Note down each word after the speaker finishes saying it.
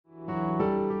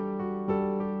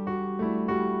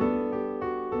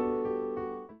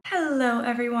Hello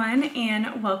everyone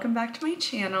and welcome back to my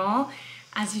channel.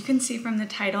 As you can see from the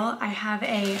title, I have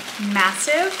a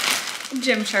massive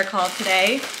Gymshark haul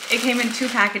today. It came in 2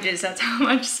 packages, that's how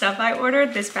much stuff I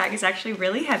ordered. This bag is actually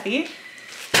really heavy.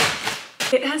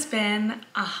 It has been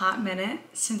a hot minute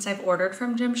since I've ordered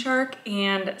from Gymshark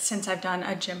and since I've done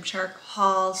a Gymshark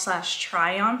haul /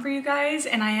 try on for you guys,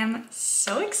 and I am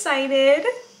so excited.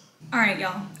 All right,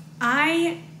 y'all,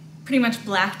 I pretty much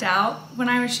blacked out when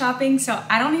I was shopping, so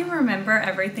I don't even remember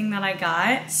everything that I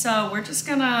got. So we're just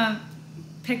gonna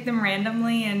pick them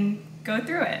randomly and go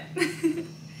through it.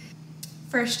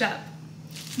 First up,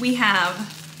 we have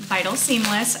Vital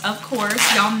Seamless. Of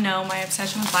course, y'all know my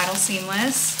obsession with Vital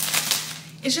Seamless.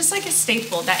 It's just like a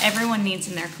staple that everyone needs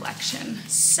in their collection.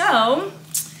 So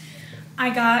I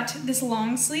got this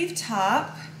long sleeve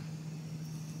top,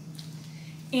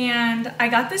 and I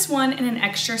got this one in an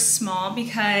extra small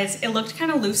because it looked kind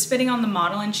of loose fitting on the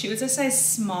model and she was a size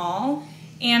small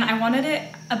and I wanted it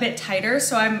a bit tighter,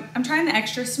 so I'm trying the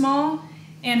extra small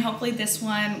and hopefully this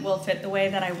one will fit the way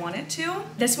that I want it to.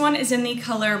 This one is in the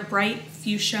color Bright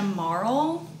Fuchsia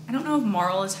Marl. I don't know if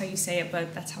Marl is how you say it,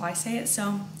 but that's how I say it,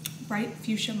 so Bright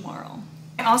Fuchsia Marl.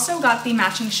 I also got the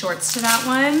matching shorts to that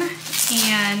one,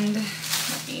 and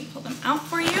let me pull them out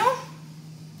for you.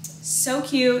 So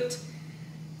cute.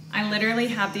 I literally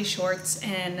have these shorts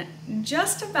in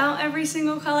just about every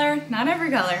single color. Not every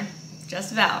color,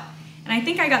 just about. And I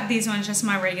think I got these ones just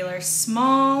my regular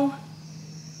small.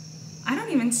 I don't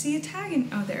even see a tag in,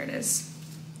 oh, there it is.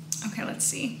 Okay, let's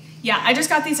see. Yeah, I just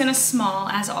got these in a small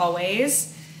as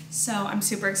always. So I'm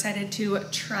super excited to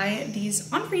try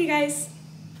these on for you guys.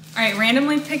 All right,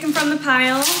 randomly picking from the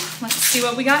pile. Let's see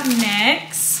what we got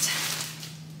next.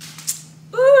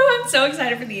 Ooh, I'm so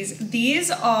excited for these.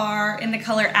 These are in the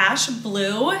color Ash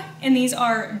Blue, and these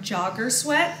are jogger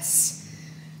sweats.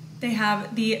 They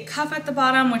have the cuff at the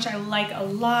bottom, which I like a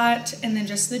lot, and then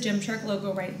just the Gymshark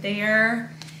logo right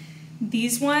there.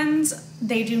 These ones,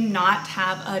 they do not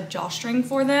have a drawstring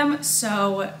for them,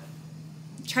 so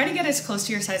try to get as close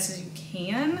to your size as you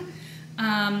can.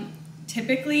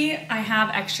 Typically, I have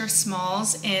extra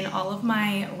smalls in all of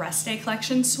my rest day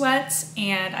collection sweats,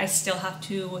 and I still have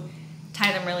to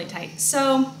tie them really tight.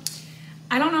 So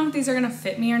I don't know if these are gonna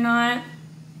fit me or not.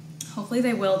 Hopefully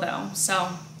they will though, so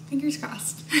fingers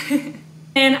crossed.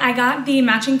 And I got the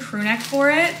matching crew neck for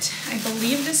it. I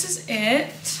believe this is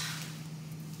it.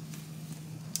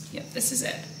 Yep, this is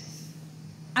it.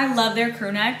 I love their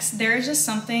crew necks. There is just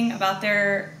something about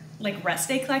their like rest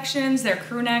day collections, their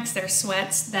crew necks, their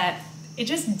sweats, that it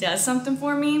just does something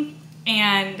for me,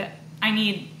 and I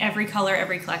need every color,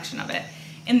 every collection of it.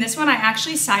 In this one, I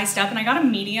actually sized up and I got a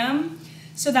medium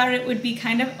so that it would be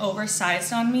kind of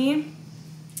oversized on me.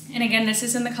 And again, this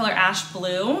is in the color Ash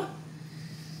Blue.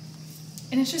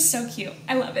 And it's just so cute.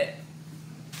 I love it.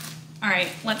 All right,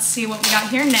 let's see what we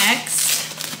got here next.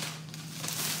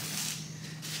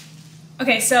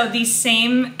 Okay, so the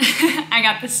same, I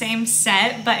got the same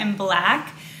set, but in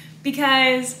black,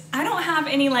 because I don't have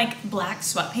any like black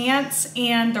sweatpants,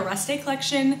 and the rest day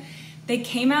collection, they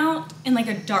came out in like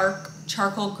a dark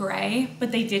charcoal gray,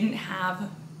 but they didn't have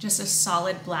just a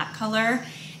solid black color.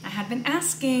 I had been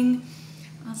asking,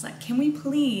 I was like, can we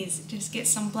please just get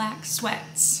some black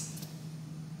sweats?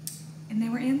 And they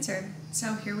were answered.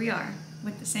 So here we are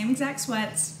with the same exact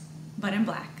sweats, but in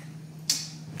black.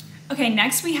 Okay,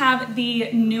 next we have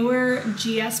the newer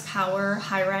GS Power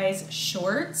high-rise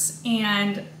shorts,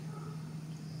 and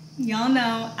y'all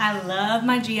know I love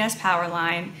my GS Power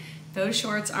line. Those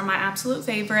shorts are my absolute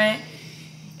favorite.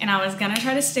 And I was gonna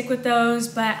try to stick with those,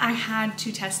 but I had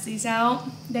to test these out.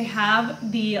 They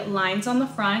have the lines on the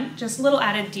front, just a little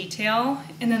added detail,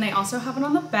 and then they also have it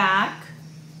on the back,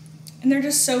 and they're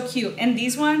just so cute. And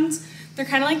these ones, they're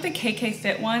kind of like the KK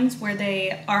Fit ones, where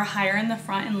they are higher in the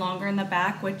front and longer in the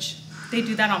back, which they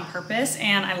do that on purpose,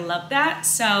 and I love that.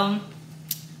 So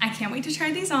I can't wait to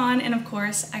try these on, and of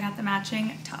course, I got the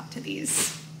matching top to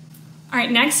these. All right,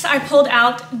 next I pulled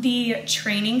out the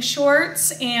training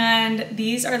shorts, and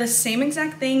these are the same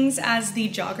exact things as the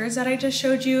joggers that I just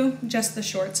showed you, just the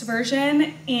shorts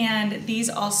version. And these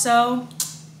also,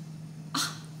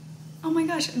 oh my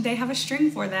gosh, they have a string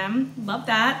for them. Love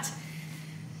that.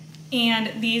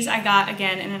 And these I got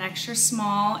again in an extra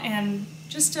small, and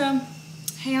just to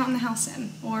hang out in the house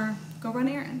in or go run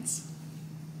errands.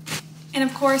 And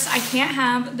of course, I can't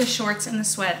have the shorts and the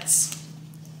sweats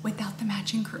without the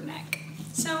matching crew neck.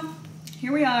 So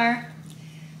here we are,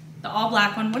 the all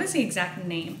black one. What is the exact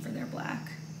name for their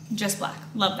black? Just black.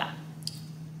 Love that.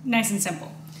 Nice and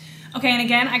simple. Okay, and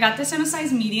again, I got this in a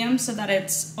size medium so that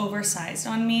it's oversized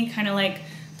on me, kind of like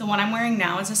The one I'm wearing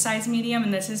now is a size medium,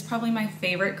 and this is probably my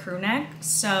favorite crew neck,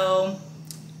 so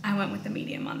I went with the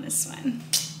medium on this one.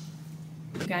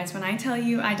 You guys, when I tell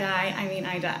you I die, I mean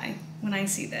I die when I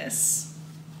see this.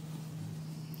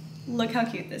 Look how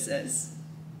cute this is.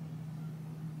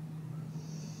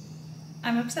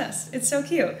 I'm obsessed. It's so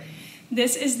cute.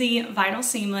 This is the Vital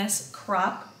Seamless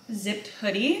crop zipped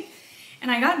hoodie, and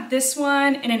I got this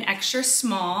one in an extra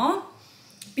small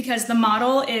because the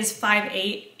model is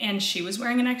 5'8" and she was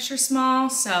wearing an extra small,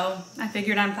 so I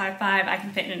figured I'm 5'5", I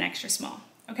can fit in an extra small,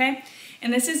 okay?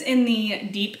 And this is in the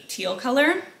deep teal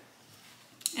color,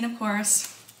 and of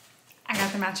course, I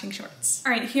got the matching shorts.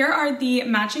 All right, here are the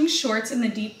matching shorts in the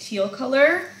deep teal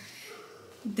color.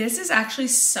 This is actually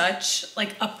such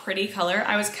like a pretty color.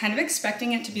 I was kind of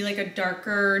expecting it to be like a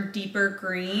darker, deeper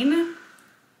green,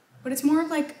 but it's more of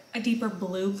like a deeper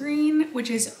blue green, which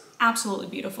is absolutely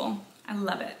beautiful. I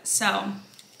love it. So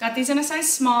got these in a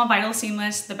size small, Vital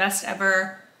Seamless, the best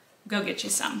ever. Go get you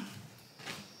some.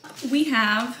 We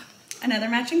have another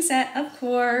matching set, of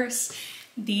course.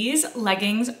 These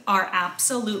leggings are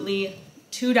absolutely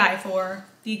to die for.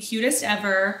 The cutest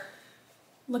ever.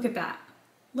 Look at that.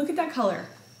 Look at that color.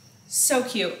 So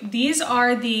cute. These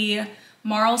are the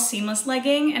Marl Seamless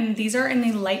legging, and these are in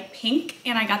the light pink,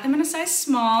 and I got them in a size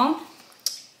small.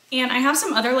 And I have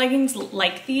some other leggings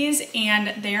like these,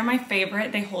 and they are my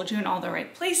favorite. They hold you in all the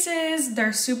right places.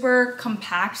 They're super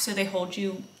compact, so they hold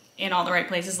you in all the right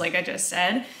places, like I just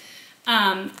said.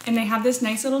 And they have this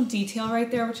nice little detail right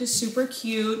there, which is super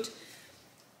cute.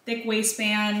 Thick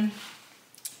waistband.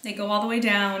 They go all the way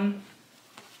down.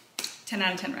 10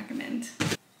 out of 10 recommend.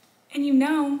 And you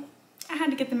know, I had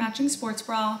to get the matching sports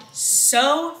bra.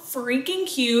 So freaking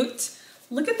cute.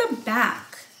 Look at the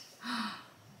back.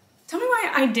 Tell me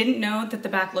why I didn't know that the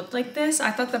back looked like this.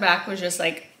 I thought the back was just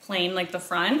like plain like the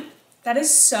front. That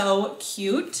is so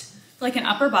cute. For like an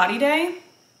upper body day,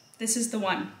 this is the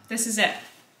one. This is it.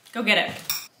 Go get it.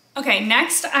 Okay,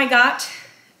 next I got,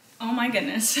 oh my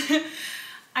goodness.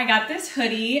 I got this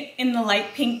hoodie in the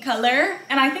light pink color,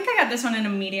 and I think I got this one in a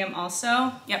medium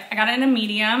also. Yep, I got it in a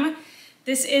medium.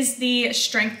 This is the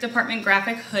Strength Department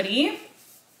graphic hoodie.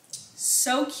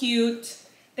 So cute.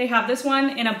 They have this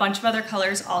one in a bunch of other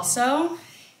colors also.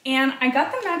 And I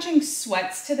got the matching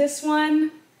sweats to this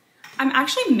one. I'm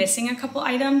actually missing a couple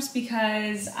items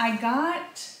because I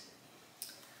got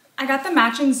the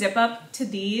matching zip up to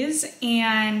these,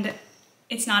 and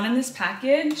it's not in this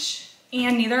package.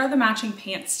 And neither are the matching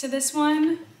pants to this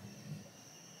one.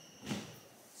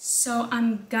 So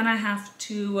I'm gonna have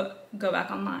to go back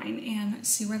online and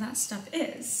see where that stuff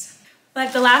is.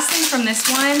 But the last thing from this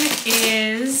one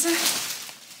is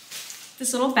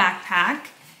this little backpack.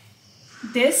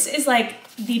 This is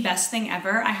like the best thing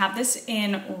ever. I have this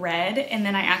in red, and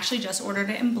then I actually just ordered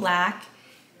it in black.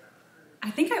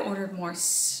 I think I ordered more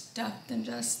stuff than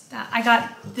just that. I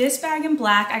got this bag in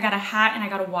black, I got a hat, and I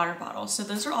got a water bottle. So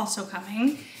those are also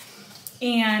coming.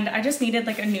 And I just needed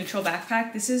like a neutral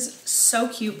backpack. This is so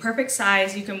cute, perfect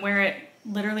size. You can wear it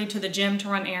literally to the gym, to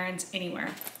run errands, anywhere.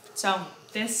 So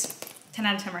this, 10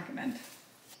 out of 10 recommend.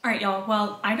 All right, y'all,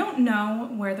 well, I don't know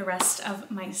where the rest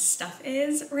of my stuff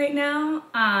is right now.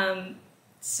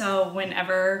 So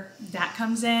whenever that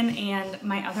comes in and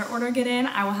my other order get in,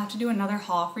 I will have to do another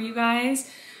haul for you guys.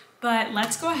 But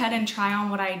let's go ahead and try on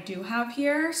what I do have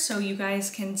here so you guys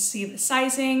can see the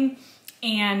sizing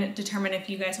and determine if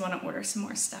you guys want to order some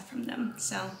more stuff from them.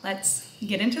 So let's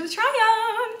get into the try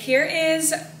on. Here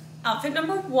is outfit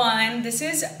number one. This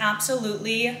is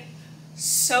absolutely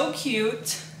so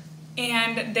cute.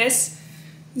 And this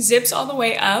zips all the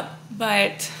way up,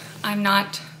 but I'm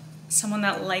not someone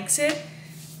that likes it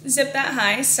zip that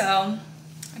high, so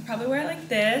I'd probably wear it like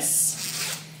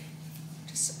this.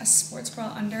 Just a sports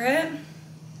bra under it.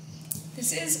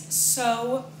 This is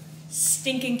so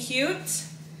stinking cute.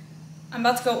 I'm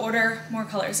about to go order more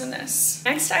colors in this.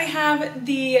 Next I have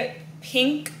the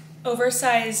pink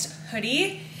oversized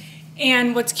hoodie.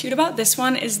 And what's cute about this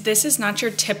one is this is not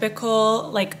your typical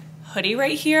like hoodie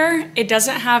right here. It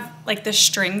doesn't have like the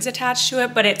strings attached to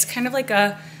it, but it's kind of like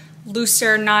a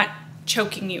looser, not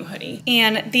choking you hoodie.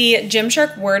 And the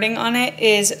Gymshark wording on it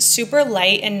is super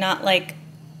light and not like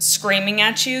screaming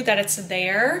at you that it's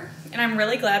there. And I'm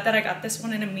really glad that I got this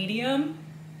one in a medium,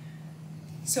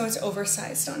 so it's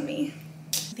oversized on me.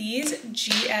 These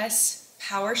GS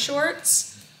power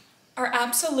shorts are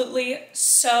absolutely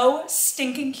so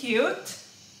stinking cute.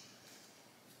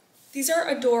 These are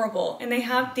adorable, and they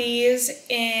have these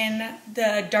in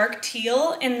the dark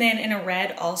teal and then in a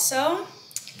red also.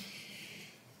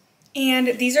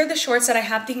 And these are the shorts that I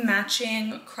have the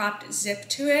matching cropped zip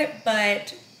to it,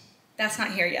 but that's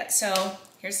not here yet. So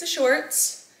here's the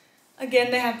shorts.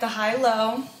 Again, they have the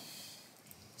high-low.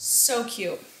 So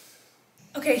cute.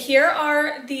 Okay, here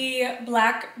are the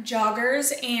black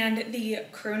joggers and the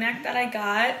crew neck that I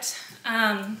got.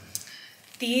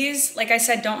 These, like I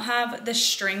said, don't have the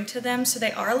string to them, so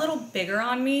they are a little bigger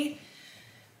on me.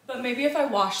 But maybe if I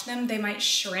wash them, they might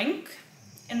shrink.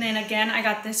 And then again, I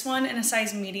got this one in a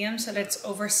size medium, so that it's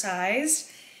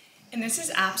oversized. And this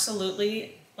is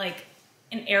absolutely like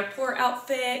an airport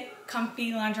outfit,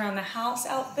 comfy lounge around the house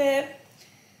outfit.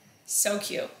 So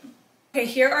cute. Okay,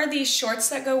 here are these shorts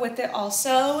that go with it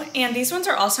also. And these ones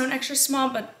are also an extra small,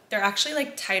 but they're actually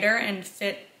like tighter and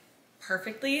fit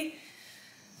perfectly.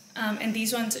 And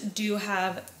these ones do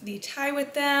have the tie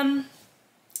with them,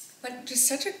 but just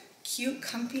such a cute,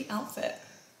 comfy outfit.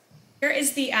 Here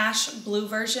is the ash blue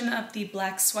version of the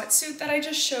black sweatsuit that I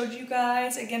just showed you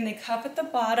guys. Again, they cuff at the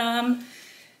bottom,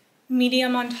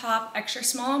 medium on top, extra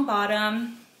small on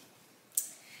bottom.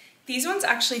 These ones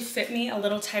actually fit me a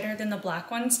little tighter than the black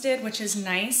ones did, which is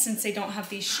nice since they don't have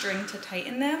the string to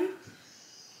tighten them.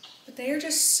 But they are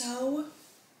just so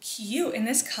cute, and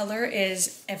this color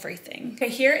is everything. Okay,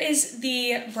 here is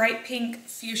the bright pink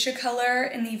fuchsia color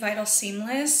in the Vital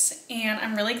Seamless, and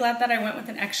I'm really glad that I went with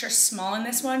an extra small in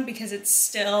this one because it's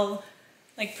still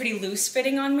like pretty loose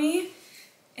fitting on me.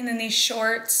 And then these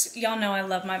shorts, y'all know I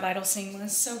love my Vital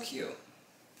Seamless, so cute.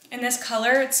 And this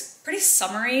color, it's pretty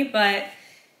summery, but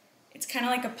it's kind of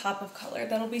like a pop of color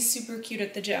that'll be super cute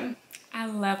at the gym. I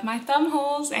love my thumb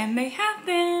holes, and they have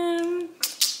them.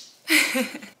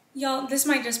 Y'all, this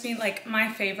might just be like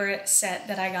my favorite set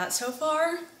that I got so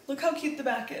far. Look how cute the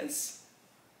back is.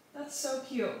 That's so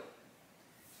cute.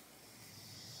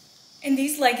 And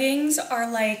these leggings are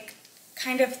like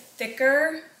kind of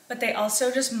thicker, but they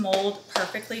also just mold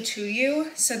perfectly to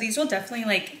you. So these will definitely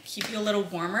like keep you a little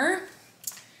warmer.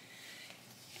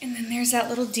 And then there's that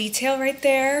little detail right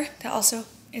there that also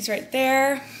is right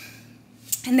there.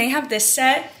 And they have this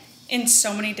set in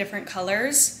so many different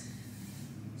colors.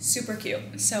 Super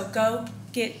cute. So go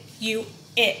get you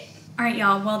it. All right,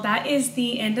 y'all. Well, that is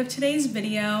the end of today's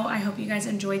video. I hope you guys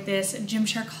enjoyed this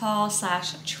Gymshark haul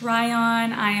 / try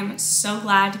on. I am so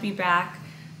glad to be back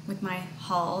with my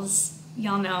hauls.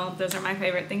 Y'all know those are my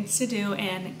favorite things to do,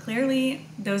 and clearly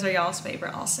those are y'all's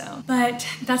favorite also. But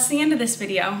that's the end of this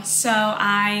video. So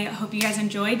I hope you guys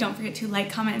enjoyed. Don't forget to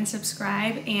like, comment, and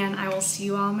subscribe, and I will see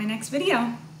you all in my next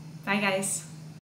video. Bye, guys.